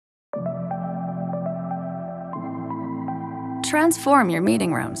Transform your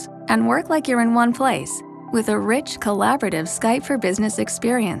meeting rooms and work like you're in one place with a rich, collaborative Skype for Business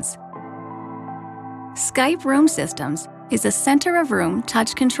experience. Skype Room Systems is a center-of-room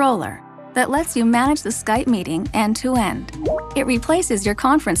touch controller that lets you manage the Skype meeting end-to-end. It replaces your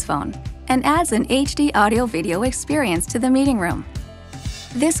conference phone and adds an HD audio-video experience to the meeting room.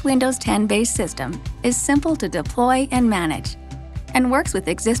 This Windows 10-based system is simple to deploy and manage and works with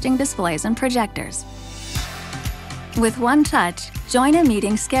existing displays and projectors. With one touch, join a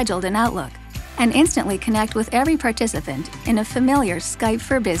meeting scheduled in Outlook and instantly connect with every participant in a familiar Skype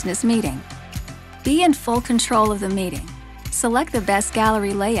for Business meeting. Be in full control of the meeting. Select the best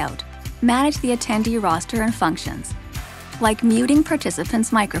gallery layout. Manage the attendee roster and functions, like muting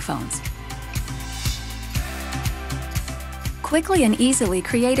participants' microphones. Quickly and easily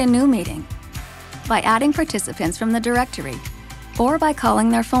create a new meeting by adding participants from the directory or by calling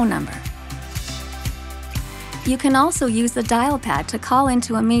their phone number. You can also use the dial pad to call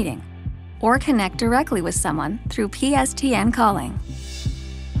into a meeting or connect directly with someone through PSTN calling.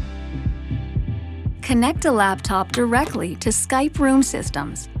 Connect a laptop directly to Skype Room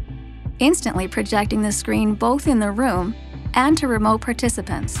Systems, instantly projecting the screen both in the room and to remote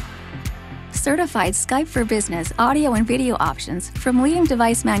participants. Certified Skype for Business audio and video options from leading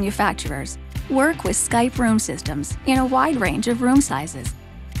device manufacturers work with Skype Room Systems in a wide range of room sizes,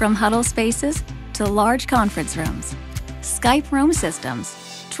 from huddle spaces to large conference rooms. Skype Room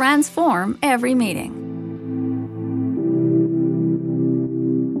Systems. Transform every meeting.